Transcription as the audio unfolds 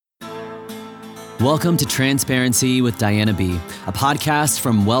Welcome to Transparency with Diana B., a podcast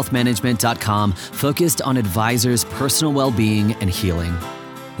from wealthmanagement.com focused on advisors' personal well-being and healing.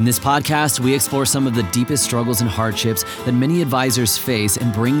 In this podcast, we explore some of the deepest struggles and hardships that many advisors face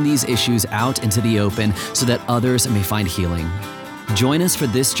and bring these issues out into the open so that others may find healing. Join us for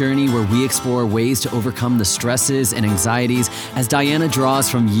this journey where we explore ways to overcome the stresses and anxieties as Diana draws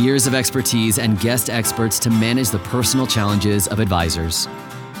from years of expertise and guest experts to manage the personal challenges of advisors.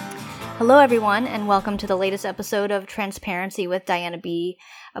 Hello, everyone, and welcome to the latest episode of Transparency with Diana B.,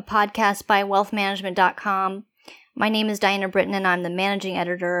 a podcast by wealthmanagement.com. My name is Diana Britton, and I'm the managing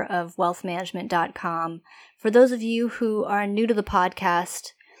editor of wealthmanagement.com. For those of you who are new to the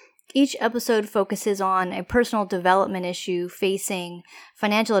podcast, each episode focuses on a personal development issue facing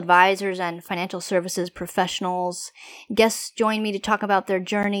financial advisors and financial services professionals. Guests join me to talk about their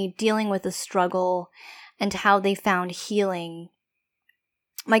journey dealing with the struggle and how they found healing.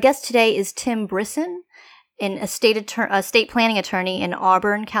 My guest today is Tim Brisson, a state planning attorney in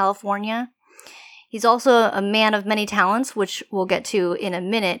Auburn, California. He's also a man of many talents, which we'll get to in a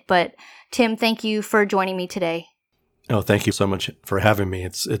minute. But Tim, thank you for joining me today. Oh, thank you so much for having me.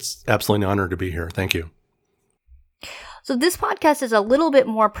 It's absolutely an honor to be here. Thank you. So this podcast is a little bit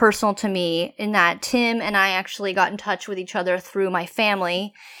more personal to me in that Tim and I actually got in touch with each other through my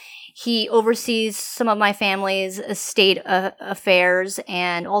family. He oversees some of my family's estate affairs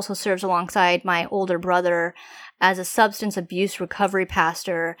and also serves alongside my older brother as a substance abuse recovery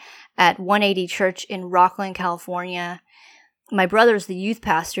pastor at 180 Church in Rocklin, California. My brother's the youth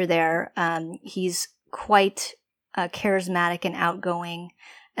pastor there. He's quite charismatic and outgoing,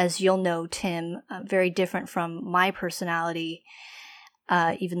 as you'll know, Tim, very different from my personality,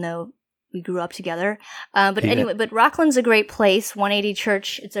 even though we grew up together. Anyway, Rocklin's a great place, 180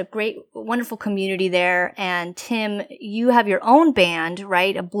 Church. It's a great, wonderful community there. And Tim, you have your own band,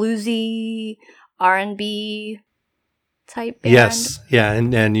 right? A bluesy R&B type band. Yes. Yeah.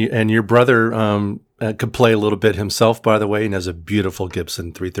 And your brother could play a little bit himself, by the way, and has a beautiful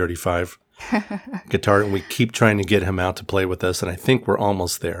Gibson 335 guitar. And we keep trying to get him out to play with us. And I think we're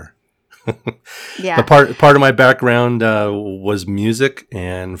almost there. Yeah. But part of my background was music,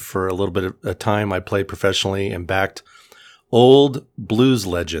 and for a little bit of time, I played professionally and backed old blues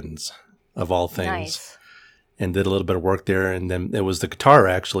legends of all things, Nice. And did a little bit of work there. And then it was the guitar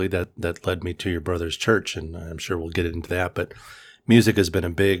actually that led me to your brother's church, and I'm sure we'll get into that. But music has been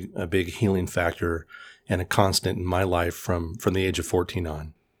a big healing factor and a constant in my life from the age of 14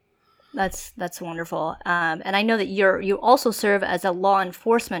 on. That's wonderful. And I know that you also serve as a law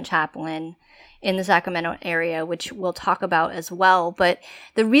enforcement chaplain in the Sacramento area, which we'll talk about as well. But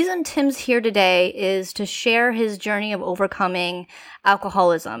the reason Tim's here today is to share his journey of overcoming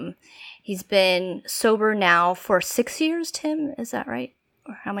alcoholism. He's been sober now for 6 years, Tim, is that right?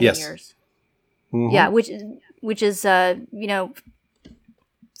 Or how many years? Mm-hmm. Yeah, which is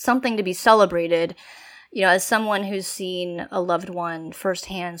something to be celebrated. You know, as someone who's seen a loved one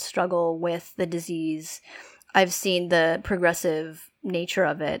firsthand struggle with the disease, I've seen the progressive nature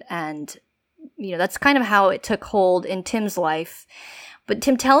of it. And, you know, that's kind of how it took hold in Tim's life. But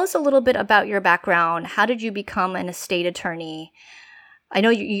Tim, tell us a little bit about your background. How did you become an estate attorney? I know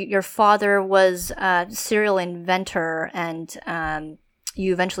your father was a serial inventor, and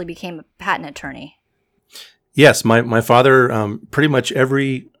you eventually became a patent attorney. Yes, my father, pretty much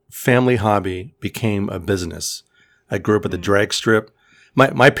every family hobby became a business. I grew up at the drag strip.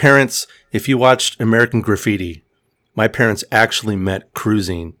 My parents, if you watched American Graffiti, my parents actually met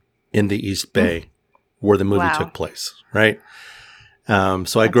cruising in the East Bay where the movie took place, right?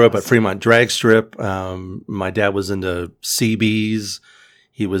 So I grew up at Fremont Drag Strip. My dad was into CBs.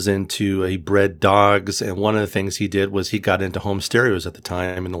 He was he bred dogs. And one of the things he did was he got into home stereos at the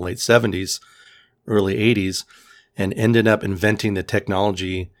time in the late 70s, early 80s, and ended up inventing the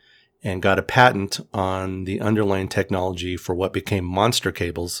technology and got a patent on the underlying technology for what became monster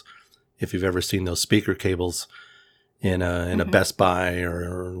cables. If you've ever seen those speaker cables in a Best Buy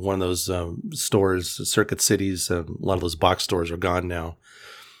or one of those stores, Circuit Cities, a lot of those box stores are gone now.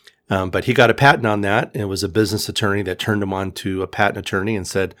 But he got a patent on that, and it was a business attorney that turned him on to a patent attorney and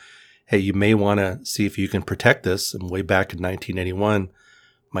said, hey, you may want to see if you can protect this. And way back in 1981,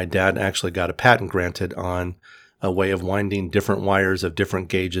 my dad actually got a patent granted on a way of winding different wires of different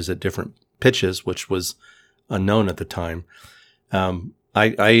gauges at different pitches, which was unknown at the time.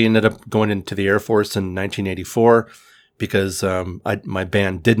 I ended up going into the Air Force in 1984 because my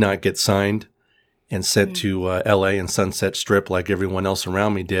band did not get signed and sent to L.A. and Sunset Strip like everyone else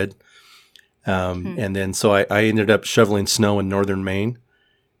around me did. And then so I ended up shoveling snow in northern Maine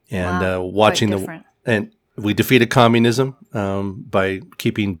and watching and we defeated communism by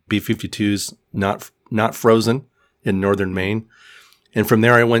keeping B-52s not frozen in northern Maine. And from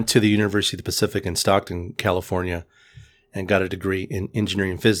there, I went to the University of the Pacific in Stockton, California, and got a degree in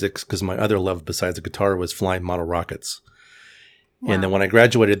engineering and physics because my other love besides the guitar was flying model rockets. Wow. And then when I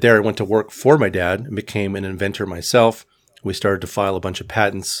graduated there, I went to work for my dad and became an inventor myself. We started to file a bunch of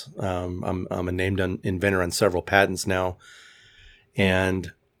patents. I'm a named inventor on several patents now.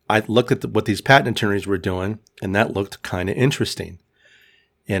 And I looked at what these patent attorneys were doing, and that looked kind of interesting.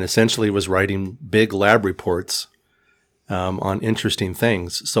 And essentially was writing big lab reports on interesting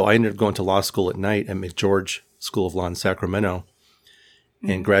things. So I ended up going to law school at night at McGeorge School of Law in Sacramento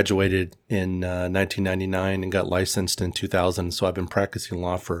and graduated in 1999 and got licensed in 2000. So I've been practicing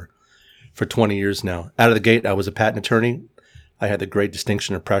law for 20 years now. Out of the gate, I was a patent attorney. I had the great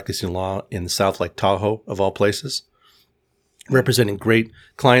distinction of practicing law in South Lake Tahoe, of all places, representing great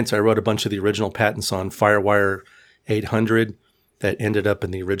clients. I wrote a bunch of the original patents on FireWire 800 that ended up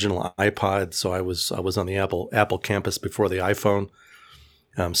in the original iPod. So I was on the Apple campus before the iPhone.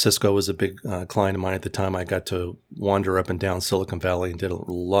 Cisco was a big client of mine at the time. I got to wander up and down Silicon Valley and did a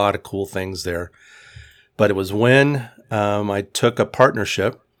lot of cool things there. But it was when I took a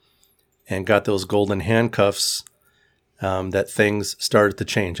partnership and got those golden handcuffs that things started to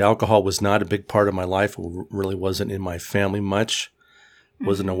change. Alcohol was not a big part of my life. It really wasn't in my family much.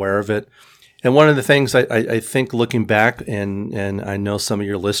 Wasn't aware of it. And one of the things I think looking back, and I know some of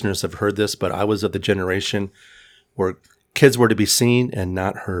your listeners have heard this, but I was of the generation where kids were to be seen and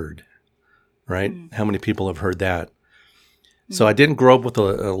not heard, right? How many people have heard that? So I didn't grow up with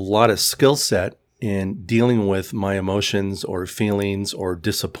a lot of skill set in dealing with my emotions or feelings or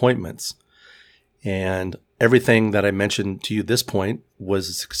disappointments. And everything that I mentioned to you at this point was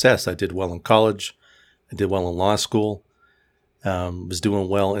a success. I did well in college. I did well in law school. Was doing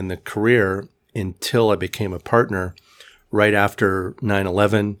well in the career until I became a partner right after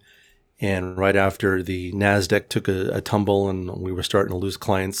 9/11 and right after the NASDAQ took a tumble and we were starting to lose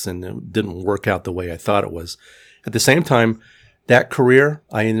clients and it didn't work out the way I thought it was. At the same time, that career,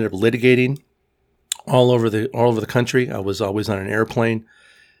 I ended up litigating all over the country. I was always on an airplane,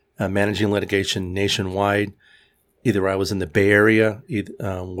 managing litigation nationwide. Either I was in the Bay Area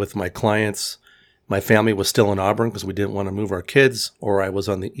with my clients. My family was still in Auburn because we didn't want to move our kids, or I was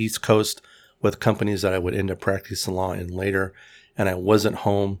on the East Coast with companies that I would end up practicing law in later, and I wasn't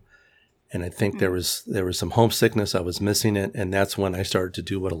home. And I think there was some homesickness. I was missing it, and that's when I started to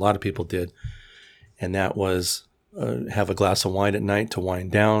do what a lot of people did, and that was have a glass of wine at night to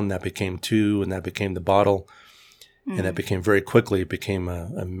wind down. That became two, and that became the bottle, and that became very quickly became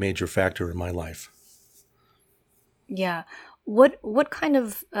a major factor in my life. Yeah. What kind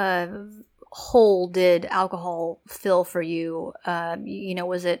of hole did alcohol fill for you?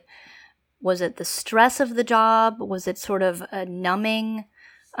 Was it the stress of the job? Was it sort of a numbing?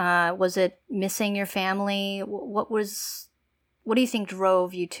 Was it missing your family? What do you think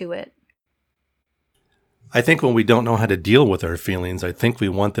drove you to it? I think when we don't know how to deal with our feelings, I think we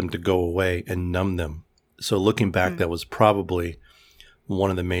want them to go away and numb them. So looking back, that was probably one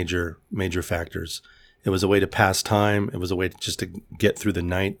of the major factors. It was a way to pass time. It was a way to get through the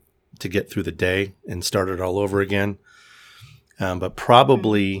night, to get through the day and start it all over again. But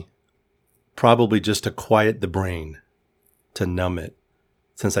probably just to quiet the brain, to numb it,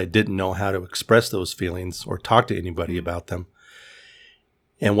 since I didn't know how to express those feelings or talk to anybody about them.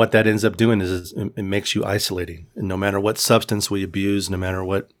 And what that ends up doing is it makes you isolating. And no matter what substance we abuse, no matter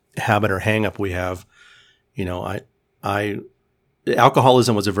what habit or hang up we have,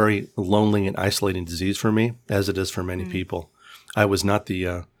 alcoholism was a very lonely and isolating disease for me, as it is for many people. I was not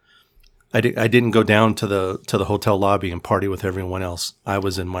I didn't go down to the hotel lobby and party with everyone else. I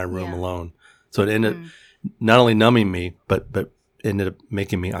was in my room alone. So it ended up not only numbing me, but ended up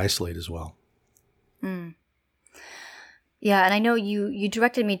making me isolate as well. Yeah, and I know you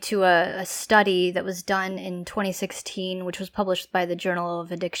directed me to a study that was done in 2016, which was published by the Journal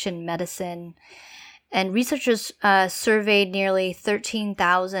of Addiction Medicine. And researchers surveyed nearly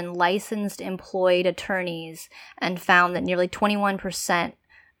 13,000 licensed employed attorneys and found that nearly 21%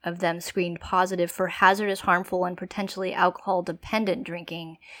 of them screened positive for hazardous, harmful, and potentially alcohol-dependent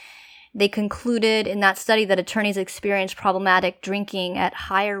drinking. They concluded in that study that attorneys experienced problematic drinking at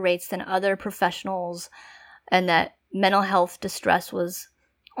higher rates than other professionals, and that mental health distress was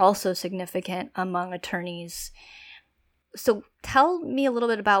also significant among attorneys. So tell me a little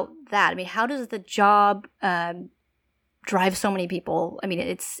bit about that. I mean, how does the job drive so many people? I mean,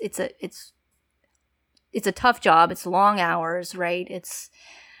 it's a tough job. It's long hours, right?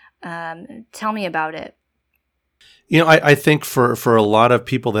 Tell me about it. I think for a lot of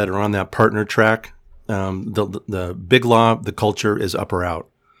people that are on that partner track, the big law, the culture is up or out.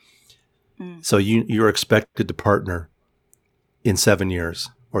 So you're expected to partner in 7 years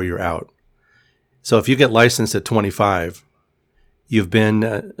or you're out. So if you get licensed at 25, you've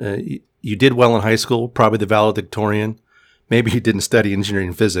been, you did well in high school, probably the valedictorian. Maybe you didn't study engineering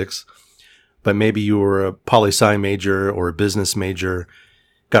and physics, but maybe you were a poli-sci major or a business major,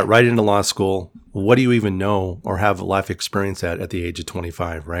 got right into law school. What do you even know or have life experience at the age of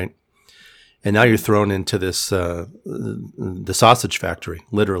 25, right? And now you're thrown into this, the sausage factory,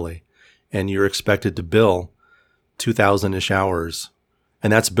 literally, and you're expected to bill 2,000-ish hours.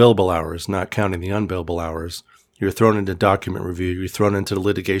 And that's billable hours, not counting the unbillable hours. You're thrown into document review. You're thrown into the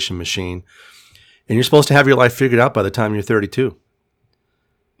litigation machine. And you're supposed to have your life figured out by the time you're 32.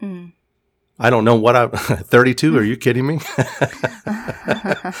 I don't know what 32? Are you kidding me?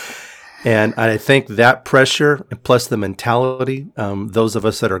 And I think that pressure, plus the mentality, those of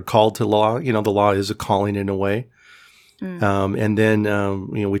us that are called to law, the law is a calling in a way. And then,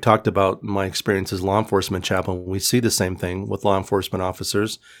 we talked about my experience as law enforcement chaplain. We see the same thing with law enforcement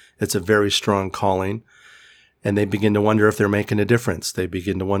officers. It's a very strong calling. And they begin to wonder if they're making a difference. They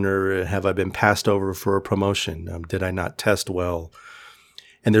begin to wonder, have I been passed over for a promotion? Did I not test well?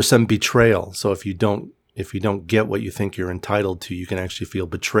 And there's some betrayal. So if you don't get what you think you're entitled to, you can actually feel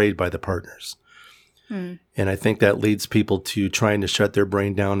betrayed by the partners. And I think that leads people to trying to shut their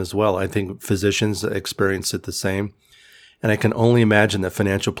brain down as well. I think physicians experience it the same. And I can only imagine that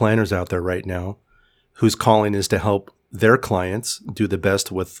financial planners out there right now, whose calling is to help their clients do the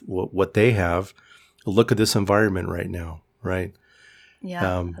best with what they have, look at this environment right now, right?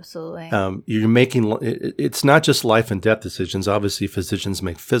 Yeah, absolutely. You're making, it's not just life and death decisions. Obviously, physicians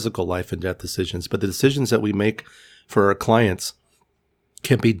make physical life and death decisions, but the decisions that we make for our clients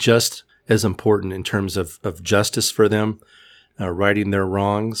can be just as important in terms of justice for them, righting their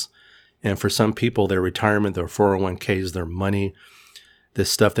wrongs. And for some people, their retirement, their 401ks, their money,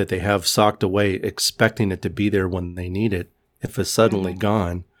 this stuff that they have socked away, expecting it to be there when they need it, if it's suddenly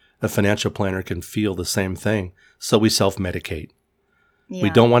gone, a financial planner can feel the same thing. So we self-medicate. Yeah. We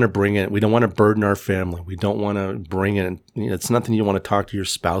don't want to bring it. We don't want to burden our family. We don't want to bring it. It's nothing you want to talk to your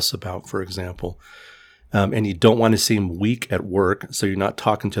spouse about, for example. And you don't want to seem weak at work. So you're not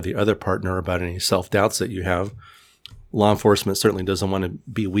talking to the other partner about any self-doubts that you have. Law enforcement certainly doesn't want to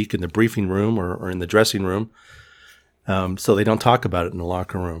be weak in the briefing room or in the dressing room. So they don't talk about it in the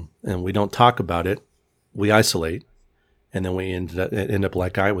locker room. And we don't talk about it. We isolate. And then we end up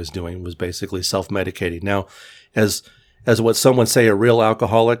like I was doing, was basically self-medicating. Now, as what some would say a real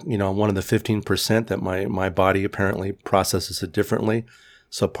alcoholic, I'm one of the 15% that my body apparently processes it differently.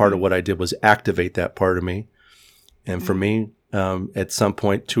 So part of what I did was activate that part of me. And for me, at some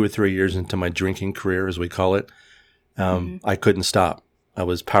point, 2 or 3 years into my drinking career, as we call it, I couldn't stop. I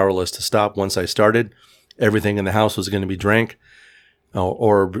was powerless to stop. Once I started, everything in the house was going to be drank,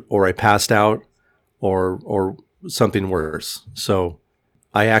 or I passed out, or something worse. So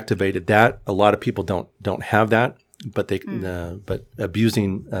I activated that. A lot of people don't have that, but but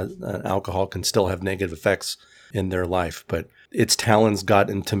abusing alcohol can still have negative effects in their life. But its talons got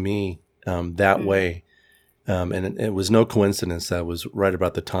into me that way. And it was no coincidence that was right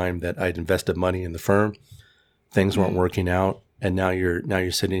about the time that I'd invested money in the firm. Things weren't working out, and now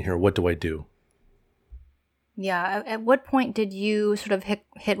you're sitting here. What do I do? Yeah. At what point did you sort of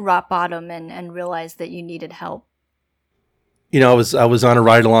hit rock bottom and realize that you needed help? I was on a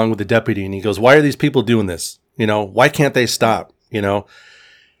ride along with the deputy, and he goes, "Why are these people doing this? Why can't they stop?"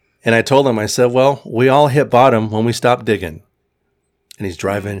 And I told him, I said, "Well, we all hit bottom when we stop digging." And he's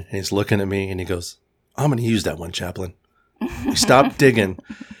driving, and he's looking at me, and he goes, "I'm going to use that one, Chaplain. We stopped digging.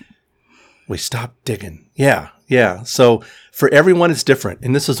 We stopped digging." Yeah. So for everyone, it's different.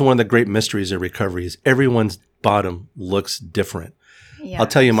 And this is one of the great mysteries of recovery is everyone's bottom looks different. Yeah, I'll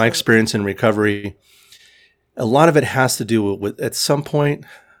tell you my experience in recovery. A lot of it has to do with at some point,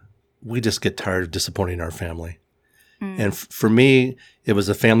 we just get tired of disappointing our family. And for me, it was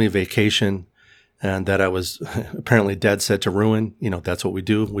a family vacation and that I was apparently dead set to ruin. That's what we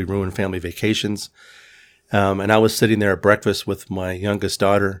do. We ruin family vacations. And I was sitting there at breakfast with my youngest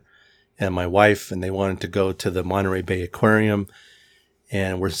daughter and my wife, and they wanted to go to the Monterey Bay Aquarium.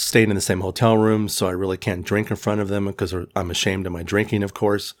 And we're staying in the same hotel room, so I really can't drink in front of them because I'm ashamed of my drinking, of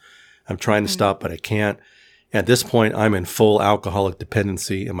course. I'm trying to stop, but I can't. At this point, I'm in full alcoholic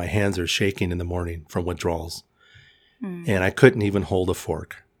dependency, and my hands are shaking in the morning from withdrawals. And I couldn't even hold a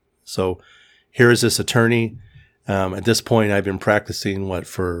fork. So here is this attorney. At this point, I've been practicing,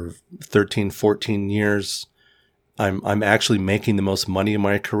 for 13, 14 years. I'm actually making the most money in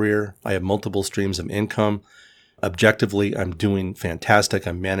my career. I have multiple streams of income. Objectively, I'm doing fantastic.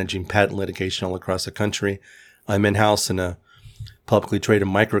 I'm managing patent litigation all across the country. I'm in-house in a publicly traded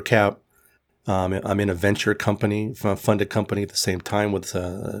microcap. I'm in a venture company, funded company at the same time with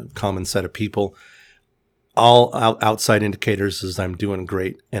a common set of people. All outside indicators is I'm doing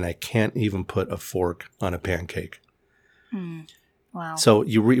great, and I can't even put a fork on a pancake. Wow. So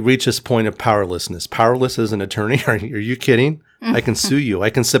you reach this point of powerlessness. Powerless as an attorney? Are you kidding? I can sue you. I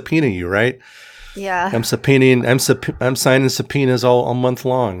can subpoena you, right? Yeah. I'm signing subpoenas all month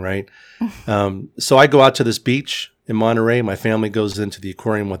long, right? So I go out to this beach in Monterey. My family goes into the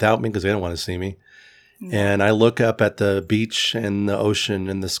aquarium without me because they don't want to see me. And I look up at the beach and the ocean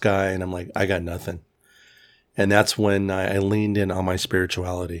and the sky, and I'm like, I got nothing. And that's when I leaned in on my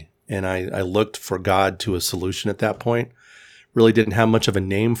spirituality, and I looked for God to a solution at that point. Really didn't have much of a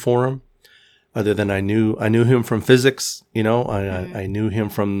name for him, other than I knew him from physics. I knew him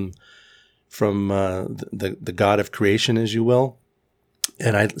from the God of creation, as you will.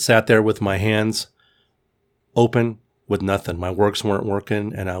 And I sat there with my hands open with nothing. My works weren't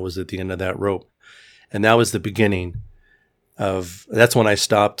working, and I was at the end of that rope. And that was the beginning that's when I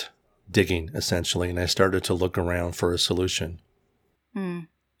stopped digging, essentially, and I started to look around for a solution. And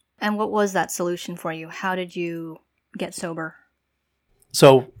what was that solution for you? How did you get sober?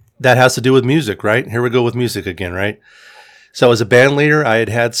 So that has to do with music, right? Here we go with music again, right? So as a band leader, I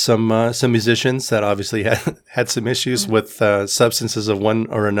had some musicians that obviously had some issues with substances of one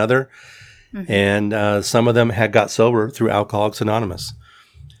or another. And some of them had got sober through Alcoholics Anonymous.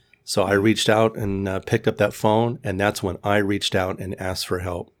 So I reached out and picked up that phone, and that's when I reached out and asked for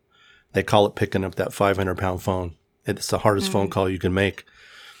help. They call it picking up that 500-pound phone. It's the hardest phone call you can make.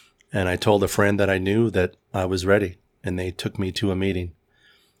 And I told a friend that I knew that I was ready, and they took me to a meeting.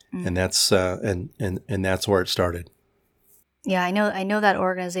 And that's and that's where it started. Yeah, I know that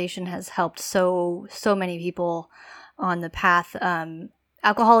organization has helped so many people on the path.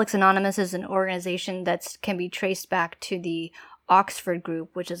 Alcoholics Anonymous is an organization that can be traced back to the Oxford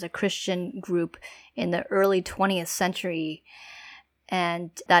Group, which is a Christian group in the early 20th century.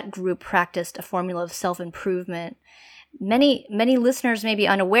 And that group practiced a formula of self-improvement. Many listeners may be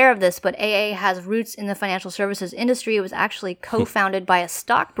unaware of this, but AA has roots in the financial services industry. It was actually co-founded by a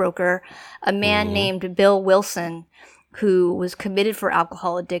stockbroker, a man named Bill Wilson, who was committed for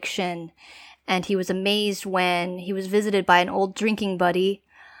alcohol addiction. And he was amazed when he was visited by an old drinking buddy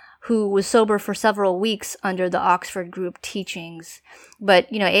who was sober for several weeks under the Oxford Group teachings. But,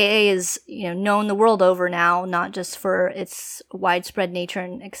 AA is, known the world over now, not just for its widespread nature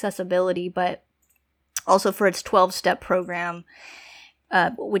and accessibility, but also for its 12-step program,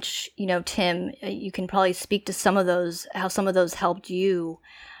 which, Tim, you can probably speak to how some of those helped you.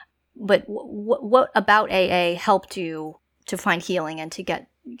 But what about AA helped you to find healing and to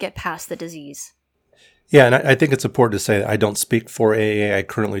get past the disease? Yeah, and I think it's important to say that I don't speak for AA. I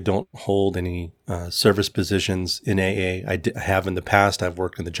currently don't hold any service positions in AA. I have in the past. I've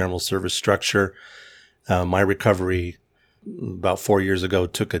worked in the general service structure. My recovery about 4 years ago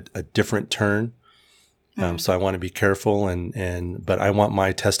took a different turn. So I want to be careful, but I want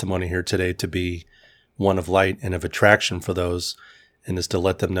my testimony here today to be one of light and of attraction for those, and is to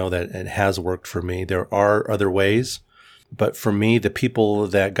let them know that it has worked for me. There are other ways, but for me, the people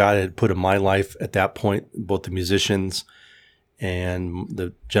that God had put in my life at that point, both the musicians and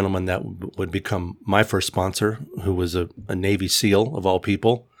the gentleman that would become my first sponsor, who was a Navy SEAL of all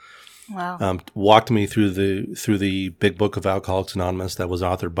people, wow, walked me through the big book of Alcoholics Anonymous that was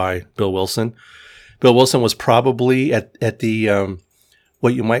authored by Bill Wilson. Bill Wilson was probably at the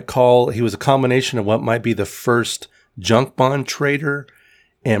what you might call, he was a combination of what might be the first junk bond trader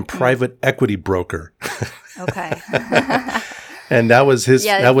and private equity broker. Okay. And that was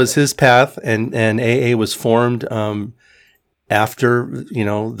his path, and AA was formed after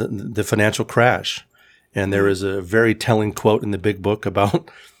the financial crash. And there is a very telling quote in the big book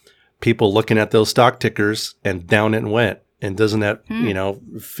about people looking at those stock tickers and down it went. And doesn't that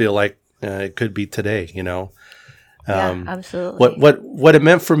feel like it could be today? Yeah, absolutely. What it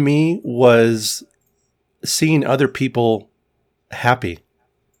meant for me was seeing other people happy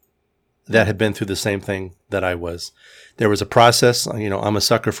that had been through the same thing that I was. There was a process. I'm a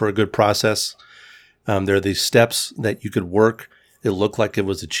sucker for a good process. There are these steps that you could work. It looked like it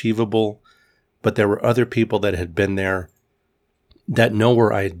was achievable, but there were other people that had been there that know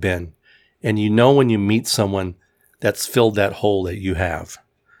where I had been. And when you meet someone that's filled that hole that you have.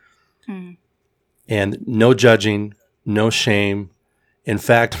 And no judging, no shame. In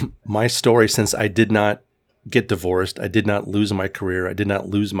fact, my story, since I did not get divorced, I did not lose my career, I did not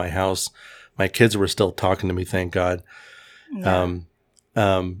lose my house, my kids were still talking to me, thank God. Yeah.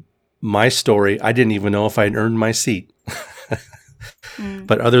 My story, I didn't even know if I'd earned my seat.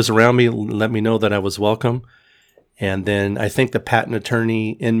 But others around me let me know that I was welcome. And then I think the patent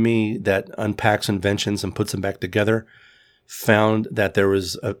attorney in me that unpacks inventions and puts them back together found that there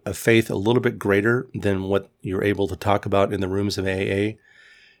was a faith a little bit greater than what you're able to talk about in the rooms of AA.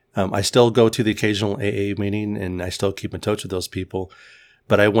 I still go to the occasional AA meeting, and I still keep in touch with those people.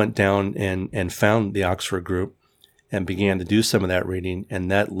 But I went down and found the Oxford group and began to do some of that reading, and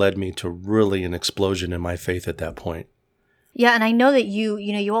that led me to really an explosion in my faith at that point. Yeah, and I know that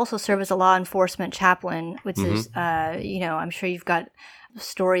you also serve as a law enforcement chaplain, which is, I'm sure you've got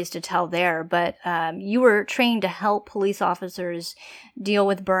stories to tell there, but you were trained to help police officers deal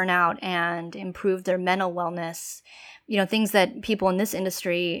with burnout and improve their mental wellness, things that people in this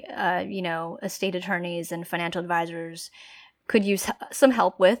industry, estate attorneys and financial advisors could use some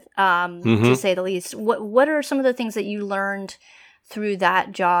help with, to say the least. What are some of the things that you learned through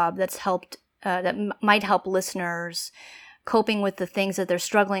that job that's helped, that might help listeners coping with the things that they're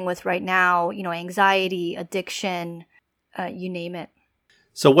struggling with right now, anxiety, addiction, you name it?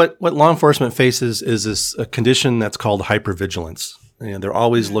 So what law enforcement faces is a condition that's called hypervigilance. They're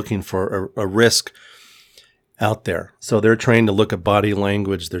always looking for a risk out there. So they're trained to look at body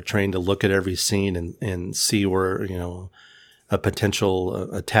language. They're trained to look at every scene and see where, a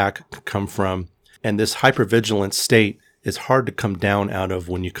potential attack could come from. And this hypervigilance state is hard to come down out of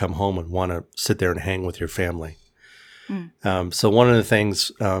when you come home and want to sit there and hang with your family. So one of the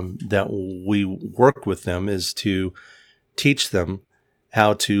things that we work with them is to teach them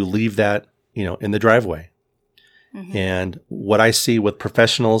how to leave that, in the driveway. And what I see with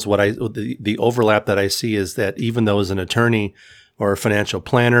professionals, the overlap that I see is that even though as an attorney or a financial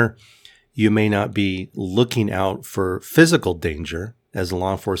planner, you may not be looking out for physical danger as a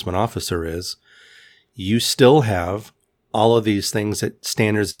law enforcement officer is, you still have all of these things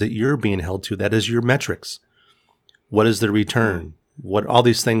standards that you're being held to. That is your metrics. What is the return? What all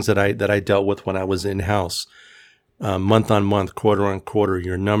these things that I dealt with when I was in-house, month on month, quarter on quarter,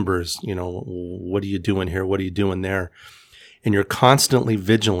 your numbers, what are you doing here? What are you doing there? And you're constantly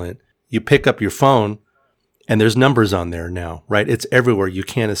vigilant. You pick up your phone and there's numbers on there now, right? It's everywhere. You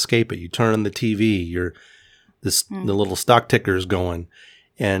can't escape it. You turn on the TV, the little stock ticker is going,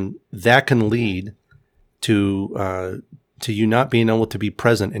 and that can lead to you not being able to be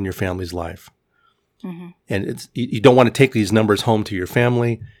present in your family's life. And you don't want to take these numbers home to your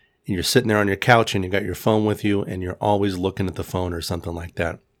family, and you're sitting there on your couch and you got your phone with you and you're always looking at the phone or something like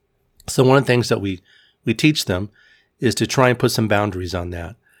that. So one of the things that we teach them is to try and put some boundaries on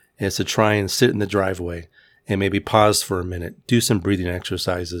that. And it's to try and sit in the driveway and maybe pause for a minute, do some breathing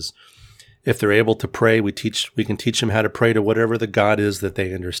exercises. If they're able to pray, we can teach them how to pray to whatever the God is that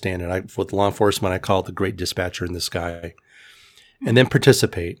they understand. And with law enforcement, I call it the great dispatcher in the sky. And then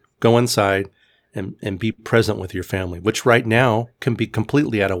participate, go inside, and be present with your family, which right now can be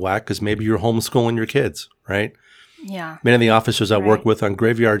completely out of whack because maybe you're homeschooling your kids, right? Yeah. Many of the officers I work with on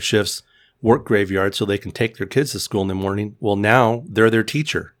graveyard shifts work graveyard so they can take their kids to school in the morning. Well, now they're their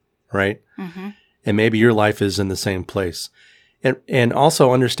teacher, right? And maybe your life is in the same place. And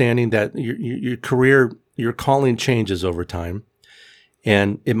also understanding that your career, your calling changes over time.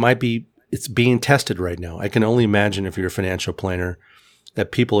 And it's being tested right now. I can only imagine if you're a financial planner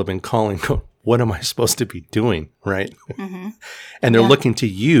that people have been calling, what am I supposed to be doing, right? And they're looking to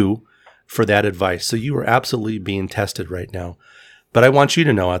you for that advice. So you are absolutely being tested right now. But I want you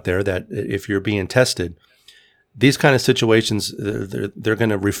to know out there that if you're being tested, these kind of situations, they're going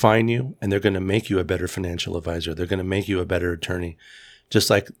to refine you and they're going to make you a better financial advisor. They're going to make you a better attorney. Just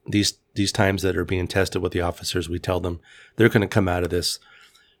like these times that are being tested with the officers, we tell them they're going to come out of this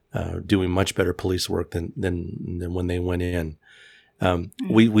doing much better police work than when they went in.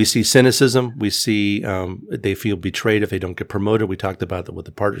 We see cynicism. We see they feel betrayed if they don't get promoted. We talked about that with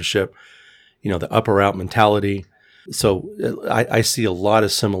the partnership, the up or out mentality. So I see a lot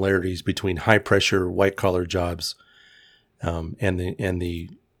of similarities between high pressure, white collar jobs and the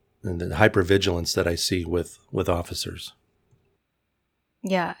hypervigilance that I see with officers.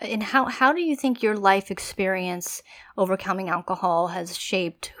 Yeah. And how do you think your life experience overcoming alcohol has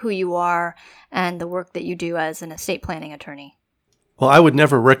shaped who you are and the work that you do as an estate planning attorney? Well, I would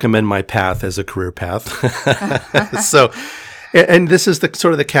never recommend my path as a career path. So, and this is the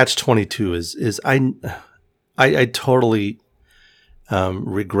sort of the catch-22 is I totally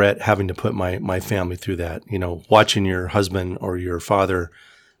regret having to put my family through that. Watching your husband or your father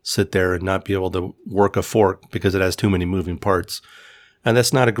sit there and not be able to work a fork because it has too many moving parts. And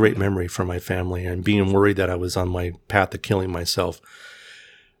that's not a great memory for my family, and being worried that I was on my path to killing myself.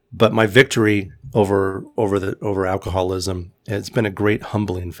 But my victory over alcoholism has been a great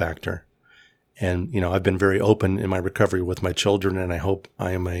humbling factor. And, I've been very open in my recovery with my children, and I hope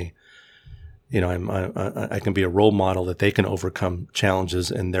I am I can be a role model that they can overcome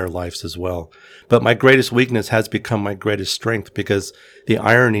challenges in their lives as well. But my greatest weakness has become my greatest strength, because the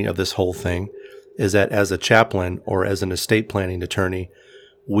irony of this whole thing is that as a chaplain or as an estate planning attorney,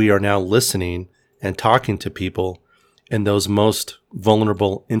 we are now listening and talking to people in those most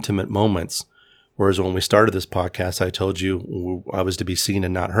vulnerable, intimate moments. Whereas when we started this podcast, I told you I was to be seen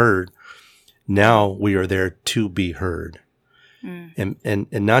and not heard. Now we are there to be heard. And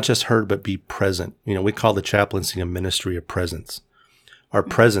not just heard, but be present. We call the chaplaincy a ministry of presence. Our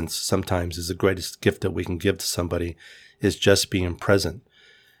presence sometimes is the greatest gift that we can give to somebody, is just being present.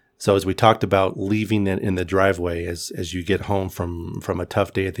 So as we talked about leaving it in the driveway, as you get home from a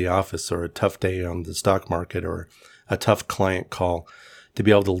tough day at the office, or a tough day on the stock market, or a tough client call, to be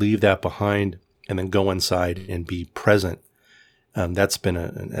able to leave that behind and then go inside and be present. That's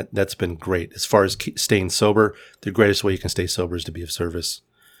been great. As far as staying sober, the greatest way you can stay sober is to be of service.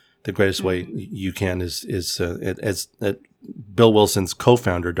 The greatest way you can is as Bill Wilson's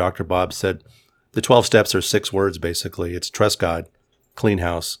co-founder, Dr. Bob, said, the 12 steps are 6 words, basically. It's trust God, clean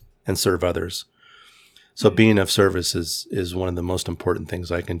house, and serve others. So being of service is one of the most important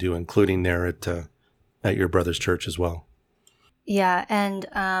things I can do, including there at your brother's church as well. Yeah, and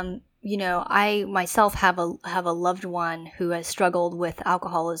I myself have a loved one who has struggled with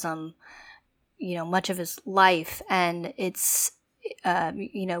alcoholism, much of his life, and it's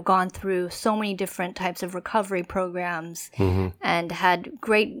gone through so many different types of recovery programs, and had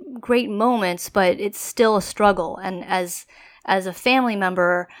great moments, but it's still a struggle. And as a family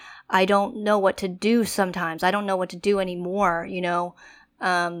member, I don't know what to do sometimes. I don't know what to do anymore,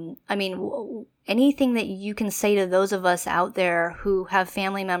 anything that you can say to those of us out there who have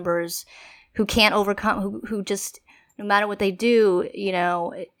family members who can't overcome, who just, no matter what they do,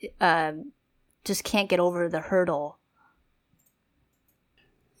 just can't get over the hurdle.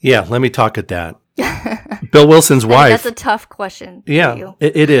 Yeah, let me talk at that. Bill Wilson's wife. That's a tough question. Yeah, for you.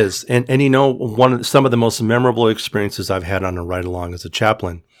 It is. And some of the most memorable experiences I've had on a ride along as a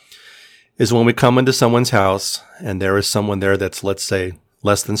chaplain is when we come into someone's house and there is someone there that's, let's say,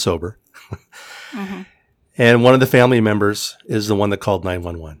 less than sober. And one of the family members is the one that called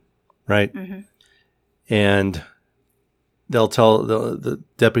 911, right? And they'll tell the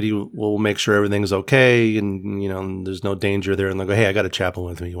deputy will make sure everything's okay, and there's no danger there, and they'll go, hey, I got a chaplain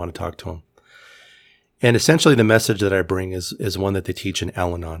with me, you want to talk to him? And essentially the message that I bring is one that they teach in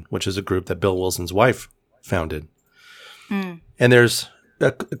Al-Anon, which is a group that Bill Wilson's wife founded. And there's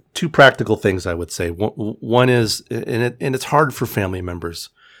 2 practical things I would say. One is, and it's hard for family members,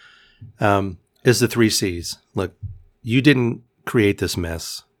 is the 3 C's. Look, you didn't create this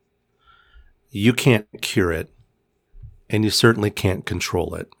mess. You can't cure it. And you certainly can't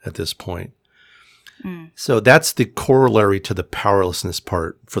control it at this point. So that's the corollary to the powerlessness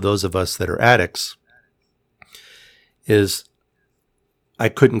part for those of us that are addicts, is I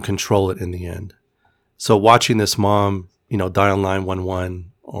couldn't control it in the end. So watching this mom, dial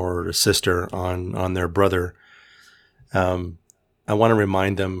 911, or a sister on their brother, I want to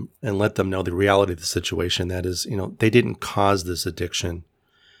remind them and let them know the reality of the situation. That is, they didn't cause this addiction.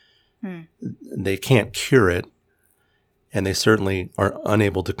 They can't cure it. And they certainly are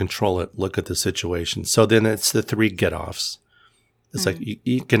unable to control it. Look at the situation. So then it's the 3 get-offs. It's like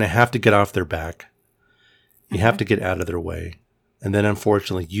you're going to have to get off their back. You have to get out of their way. And then,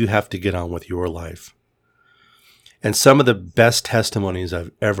 unfortunately, you have to get on with your life. And some of the best testimonies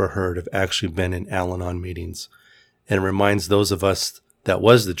I've ever heard have actually been in Al-Anon meetings. And it reminds those of us that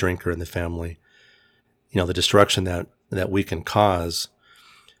was the drinker in the family, the destruction that we can cause,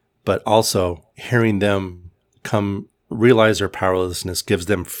 but also hearing them realize their powerlessness gives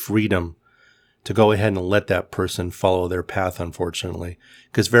them freedom to go ahead and let that person follow their path, unfortunately.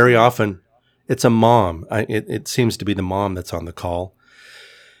 Because very often it's a mom. It seems to be the mom that's on the call.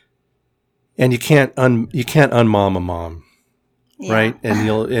 And you can't unmom a mom. Yeah. Right.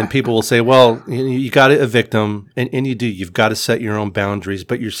 And people will say, well, you got to evict them. And you do. You've got to set your own boundaries,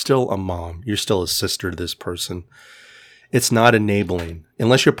 but you're still a mom. You're still a sister to this person. It's not enabling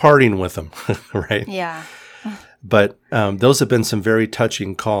unless you're partying with them. Right. Yeah. But those have been some very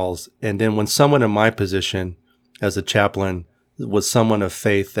touching calls. And then when someone in my position as a chaplain was someone of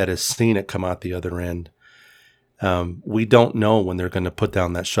faith that has seen it come out the other end, we don't know when they're going to put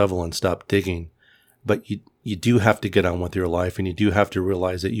down that shovel and stop digging. But you do have to get on with your life, and you do have to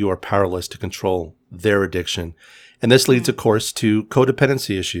realize that you are powerless to control their addiction. And this leads, of course, to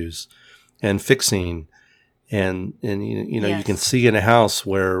codependency issues and fixing. And yes. You can see in a house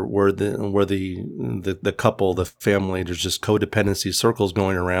where the couple, the family, there's just codependency circles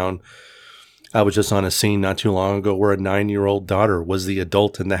going around. I was just on a scene not too long ago where a 9-year-old daughter was the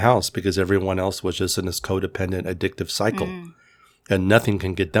adult in the house because everyone else was just in this codependent, addictive cycle. And nothing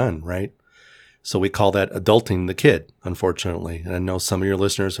can get done, right? So we call that adulting the kid, unfortunately. And I know some of your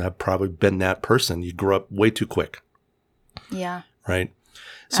listeners have probably been that person. You grew up way too quick. Yeah. Right?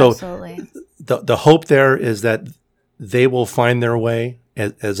 So absolutely. The hope there is that they will find their way,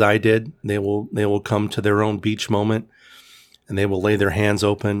 as I did. They will come to their own beach moment, and they will lay their hands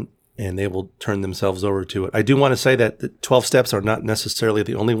open, and they will turn themselves over to it. I do want to say that the 12 steps are not necessarily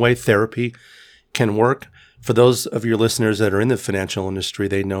the only way therapy can work. For those of your listeners that are in the financial industry,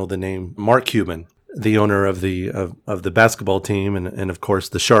 they know the name Mark Cuban, the owner of the basketball team and of course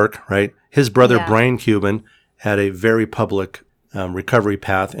the Shark, right? His brother Brian Cuban had a very public recovery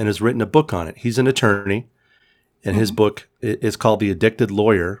path and has written a book on it. He's an attorney, and his book is called The Addicted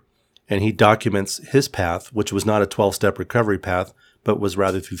Lawyer, and he documents his path, which was not a 12-step recovery path, but was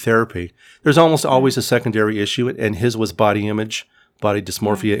rather through therapy. There's almost always a secondary issue, and his was body image, body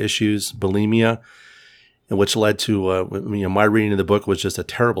dysmorphia issues, bulimia, and which led to my reading of the book was just a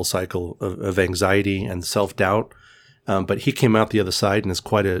terrible cycle of anxiety and self-doubt. But he came out the other side and is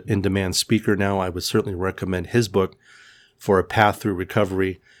quite an in-demand speaker now. I would certainly recommend his book for a path through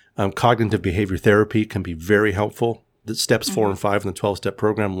recovery. Cognitive behavior therapy can be very helpful. The steps 4 and 5 in the 12-step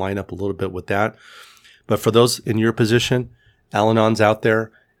program line up a little bit with that. But for those in your position, Al-Anon's out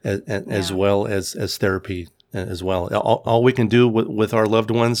there as well as therapy as well. All we can do with our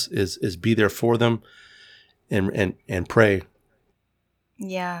loved ones is be there for them and pray.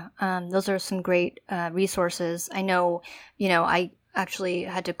 Yeah, those are some great resources. I know, I actually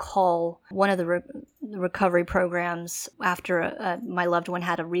had to call one of the recovery programs after my loved one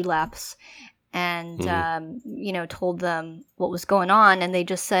had a relapse and, told them what was going on. And they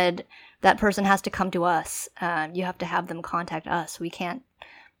just said, that person has to come to us. You have to have them contact us. We can't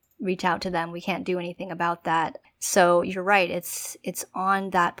reach out to them. We can't do anything about that. So you're right. It's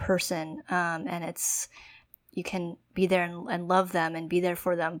on that person. And you can be there and love them and be there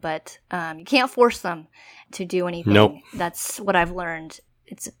for them, but you can't force them to do anything. Nope. That's what I've learned.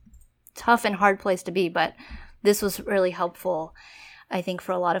 It's a tough and hard place to be, but this was really helpful, I think,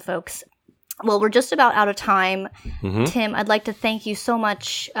 for a lot of folks. Well, we're just about out of time. Tim, I'd like to thank you so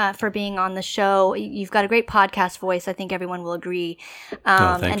much for being on the show. You've got a great podcast voice. I think everyone will agree.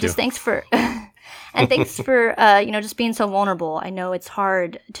 Thank you. Thanks for... And thanks for, just being so vulnerable. I know it's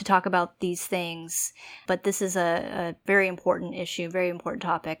hard to talk about these things, but this is a very important issue, very important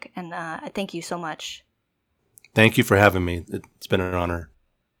topic. And I thank you so much. Thank you for having me. It's been an honor.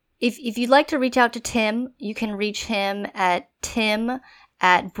 If you'd like to reach out to Tim, you can reach him at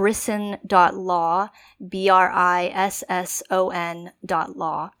tim@brisson.law,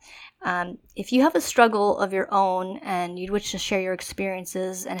 BRISSON.law. If you have a struggle of your own and you'd wish to share your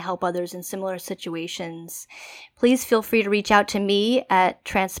experiences and help others in similar situations, please feel free to reach out to me at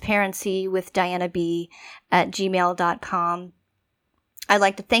transparencywithdianab@gmail.com. I'd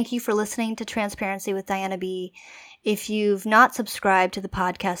like to thank you for listening to Transparency with Diana B. If you've not subscribed to the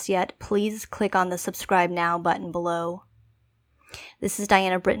podcast yet, please click on the subscribe now button below. This is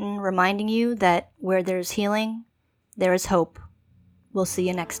Diana Britton reminding you that where there's healing, there is hope. We'll see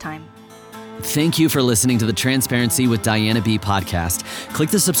you next time. Thank you for listening to the Transparency with Diana B podcast. Click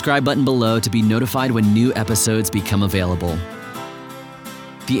the subscribe button below to be notified when new episodes become available.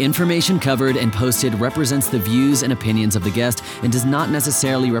 The information covered and posted represents the views and opinions of the guest and does not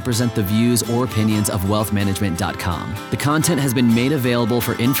necessarily represent the views or opinions of wealthmanagement.com. The content has been made available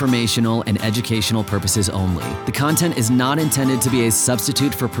for informational and educational purposes only. The content is not intended to be a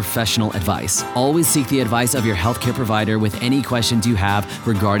substitute for professional advice. Always seek the advice of your healthcare provider with any questions you have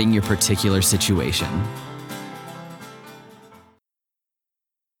regarding your particular situation.